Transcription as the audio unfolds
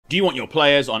Do you want your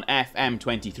players on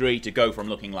FM23 to go from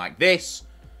looking like this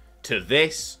to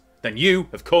this? Then you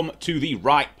have come to the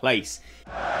right place.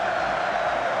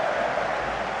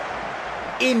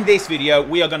 In this video,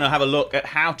 we are going to have a look at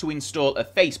how to install a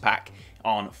Facepack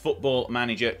on Football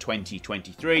Manager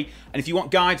 2023. And if you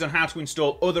want guides on how to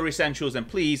install other essentials, then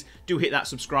please do hit that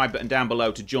subscribe button down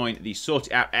below to join the Sort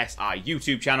It Out SI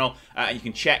YouTube channel. And you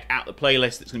can check out the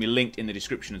playlist that's going to be linked in the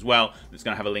description as well. That's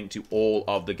going to have a link to all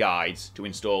of the guides to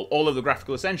install all of the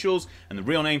graphical essentials and the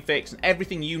real name fix and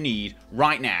everything you need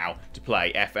right now to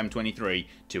play FM23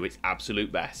 to its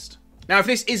absolute best. Now, if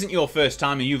this isn't your first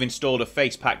time and you've installed a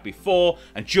Facepack before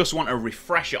and just want a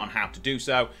refresher on how to do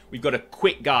so, we've got a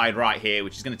quick guide right here,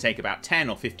 which is going to take about 10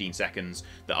 or 15 seconds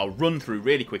that I'll run through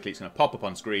really quickly. It's going to pop up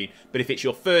on screen. But if it's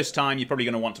your first time, you're probably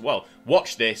going to want to, well,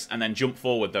 watch this and then jump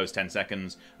forward those 10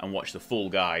 seconds and watch the full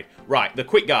guide. Right, the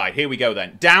quick guide. Here we go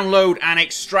then. Download and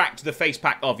extract the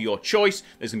Facepack of your choice.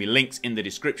 There's going to be links in the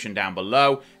description down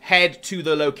below. Head to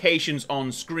the locations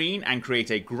on screen and create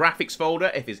a graphics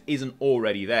folder if it isn't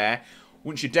already there.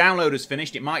 Once your download is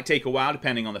finished, it might take a while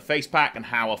depending on the Facepack and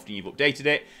how often you've updated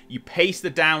it. You paste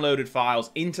the downloaded files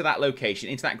into that location,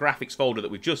 into that graphics folder that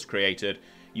we've just created.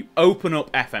 You open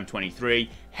up FM23,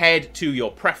 head to your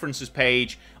preferences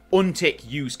page, untick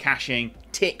use caching,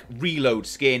 tick reload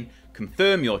skin,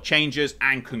 confirm your changes,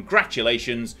 and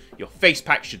congratulations, your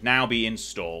Facepack should now be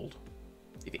installed.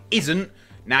 If it isn't,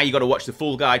 now you've got to watch the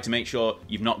full guide to make sure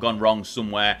you've not gone wrong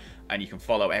somewhere, and you can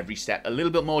follow every step a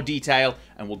little bit more detail,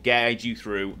 and we'll guide you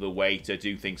through the way to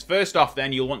do things. First off,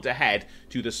 then, you'll want to head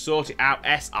to the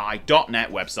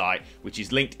sortitoutsi.net website, which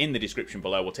is linked in the description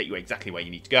below. We'll take you exactly where you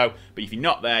need to go. But if you're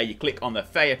not there, you click on the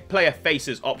Player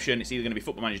Faces option. It's either going to be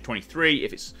Football Manager 23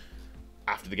 if it's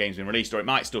after the game's been released, or it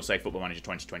might still say Football Manager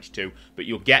 2022. But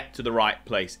you'll get to the right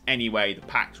place anyway. The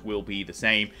packs will be the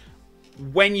same.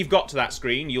 When you've got to that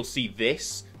screen, you'll see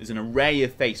this. There's an array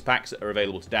of Facepacks that are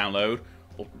available to download.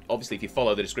 Obviously, if you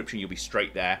follow the description, you'll be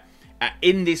straight there.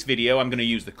 In this video, I'm going to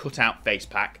use the cutout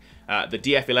Facepack. The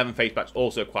DF11 Facepack's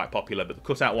also quite popular, but the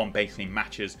cutout one basically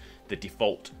matches the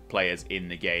default players in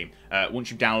the game.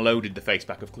 Once you've downloaded the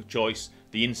Facepack of choice,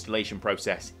 the installation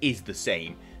process is the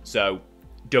same. So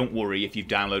don't worry if you've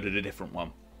downloaded a different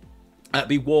one.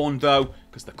 Be warned, though,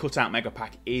 because the cutout Mega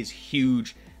Pack is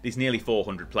huge. There's nearly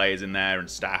 400 players in there and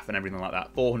staff and everything like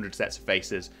that. 400 sets of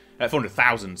faces,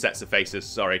 400,000 sets of faces,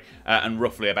 sorry, and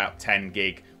roughly about 10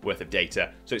 gig worth of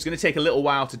data. So it's going to take a little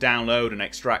while to download and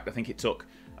extract. I think it took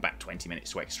about 20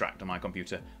 minutes to extract on my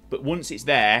computer. But once it's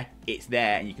there,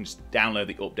 and you can just download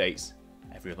the updates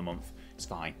every other month. It's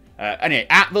fine. Anyway,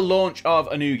 at the launch of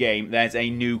a new game, there's a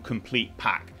new complete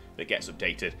pack that gets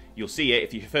updated. You'll see it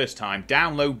if it's your first time.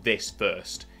 Download this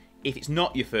first. If it's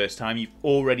not your first time, you've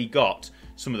already got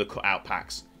some of the cutout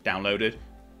packs downloaded.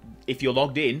 If you're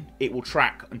logged in, it will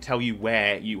track and tell you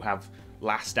where you have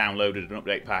last downloaded an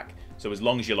update pack. So as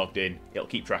long as you're logged in, it'll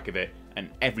keep track of it. And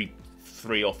every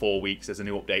 3 or 4 weeks, there's a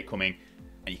new update coming.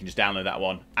 And you can just download that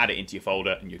one, add it into your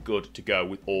folder, and you're good to go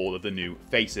with all of the new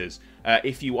faces.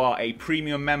 If you are a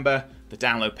premium member, the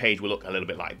download page will look a little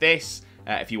bit like this.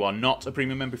 If you are not a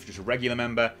premium member, if you're just a regular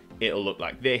member, it'll look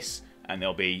like this. And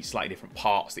there'll be slightly different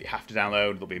parts that you have to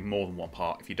download. There'll be more than one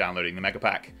part if you're downloading the Mega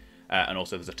Pack. And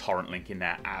also there's a torrent link in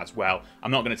there as well.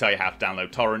 I'm not going to tell you how to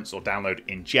download torrents or download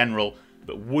in general,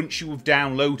 but once you have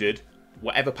downloaded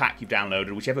whatever pack you've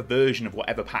downloaded, whichever version of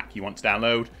whatever pack you want to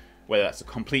download, whether that's the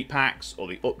complete packs or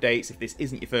the updates, if this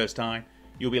isn't your first time,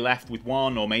 you'll be left with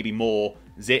one or maybe more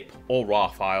zip or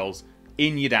RAR files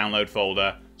in your download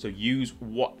folder. So use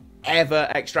whatever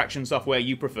extraction software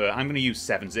you prefer. I'm going to use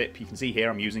 7-zip. You can see here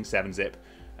I'm using 7-zip.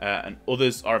 And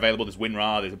others are available. There's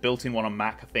WinRAR. There's a built-in one on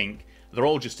Mac, I think. They're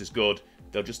all just as good.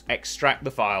 They'll just extract the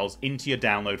files into your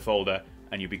download folder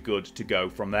and you'll be good to go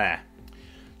from there.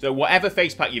 So whatever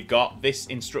Facepack you've got, this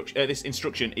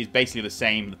instruction is basically the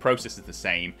same. The process is the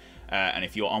same. And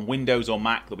if you're on Windows or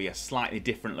Mac, there'll be a slightly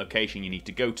different location you need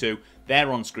to go to.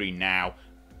 They're on screen now.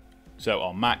 So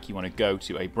on Mac, you want to go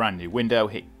to a brand new window,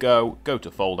 hit go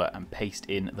to folder, and paste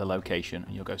in the location,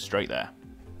 and you'll go straight there.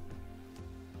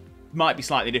 Might be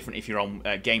slightly different if you're on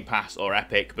Game Pass or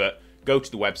Epic, but go to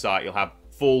the website. You'll have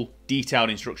full, detailed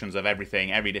instructions of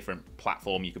everything, every different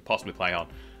platform you could possibly play on.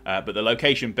 But the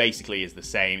location basically is the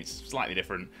same. It's slightly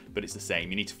different, but it's the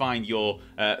same. You need to find your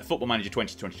Football Manager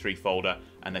 2023 folder,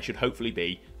 and there should hopefully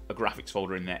be a graphics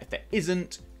folder in there. If there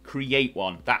isn't, create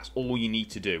one. That's all you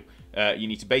need to do. You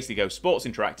need to basically go Sports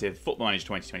Interactive, Football Manager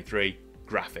 2023,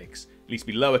 graphics. It needs to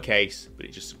be lowercase, but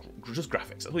it's just graphics.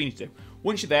 That's all you need to do.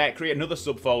 Once you're there, create another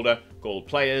subfolder called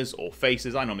Players or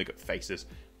Faces. I normally go Faces,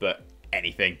 but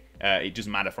anything. It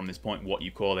doesn't matter from this point what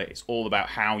you call it. It's all about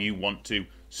how you want to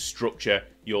structure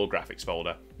your graphics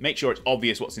folder. Make sure it's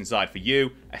obvious what's inside for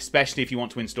you, especially if you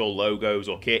want to install logos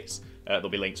or kits. There'll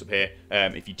be links up here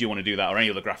if you do want to do that, or any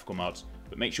other graphical mods.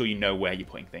 But make sure you know where you're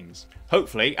putting things.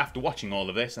 Hopefully, after watching all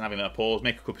of this and having a pause,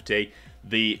 make a cup of tea,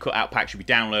 the cutout pack should be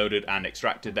downloaded and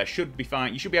extracted. There should be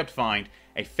you should be able to find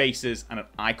a Faces and an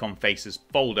Icon Faces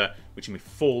folder, which can be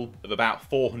full of about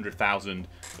 400,000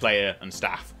 player and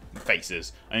staff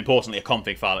faces, and importantly a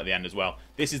config file at the end as well.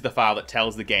 This is the file that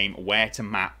tells the game where to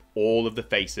map all of the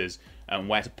faces and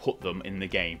where to put them in the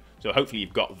game. So hopefully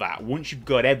you've got that. Once you've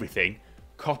got everything,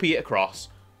 copy it across,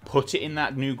 put it in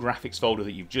that new graphics folder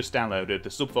that you've just downloaded, the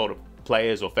subfolder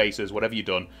players or faces, whatever you've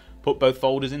done. Put both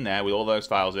folders in there with all those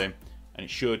files in, and it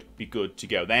should be good to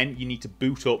go. Then you need to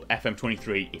boot up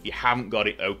FM23 if you haven't got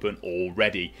it open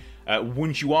already.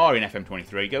 Once you are in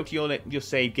FM23, go to your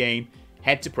save game,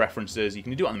 head to preferences. You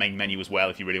can do it on the main menu as well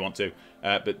if you really want to.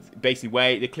 But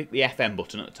basically, click the FM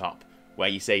button at the top where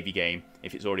you save your game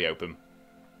if it's already open,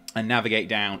 and navigate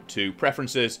down to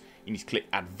preferences. You need to click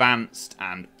advanced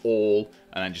and all,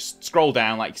 and then just scroll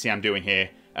down like you see I'm doing here,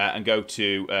 and go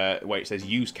to where it says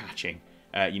use caching.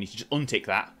 You need to just untick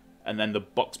that, and then the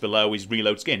box below is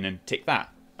reload skin, and tick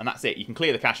that, and that's it. You can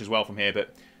clear the cache as well from here,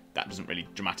 but that doesn't really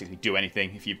dramatically do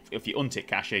anything. If you untick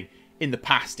caching, in the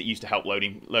past it used to help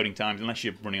loading times. Unless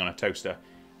you're running on a toaster,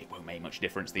 it won't make much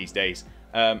difference these days.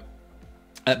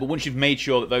 But once you've made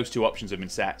sure that those two options have been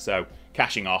set, so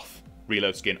caching off,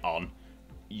 reload skin on,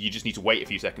 you just need to wait a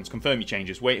few seconds, confirm your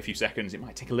changes, wait a few seconds. It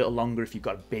might take a little longer if you've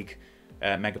got a big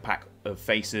mega pack of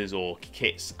faces or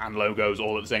kits and logos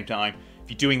all at the same time.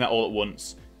 If you're doing that all at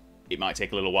once, it might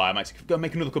take a little while. It might take, go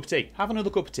make another cup of tea. Have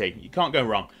another cup of tea. You can't go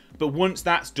wrong. But once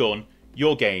that's done,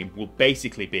 your game will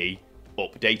basically be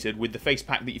updated with the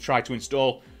Facepack that you've tried to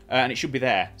install, and it should be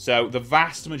there. So the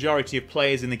vast majority of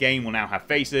players in the game will now have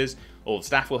faces. All the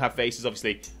staff will have faces.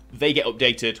 Obviously, they get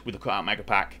updated with the cutout mega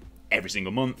pack every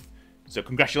single month. So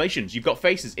congratulations, you've got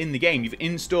faces in the game. You've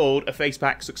installed a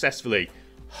Facepack successfully.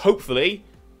 Hopefully,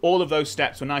 all of those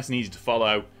steps were nice and easy to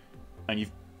follow, and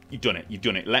you've done it. You've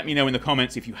done it. Let me know in the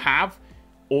comments if you have,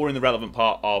 or in the relevant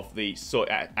part of the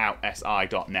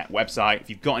sortitoutsi.net website. If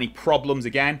you've got any problems,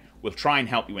 again, we'll try and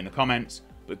help you in the comments,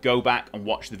 but go back and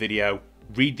watch the video,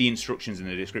 read the instructions in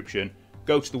the description,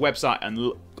 go to the website and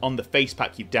look on the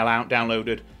Facepack you've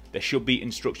downloaded. There should be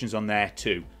instructions on there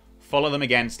too. Follow them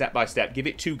again step by step. Give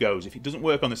it 2 goes. If it doesn't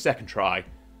work on the second try,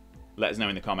 let us know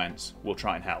in the comments. We'll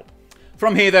try and help.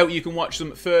 From here, though, you can watch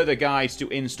some further guides to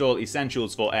install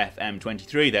essentials for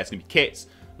FM23. There's going to be kits,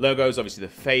 logos, obviously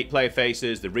the player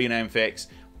faces, the rename fix,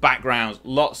 backgrounds.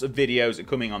 Lots of videos are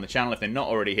coming on the channel. If they're not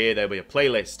already here, there'll be a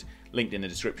playlist linked in the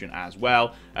description as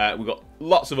well. We've got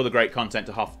lots of other great content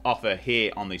to offer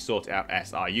here on the Sort It Out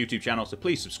SI YouTube channel, so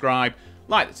please subscribe,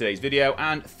 like today's video,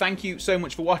 and thank you so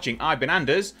much for watching. I've been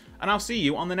Anders, and I'll see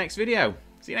you on the next video.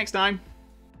 See you next time.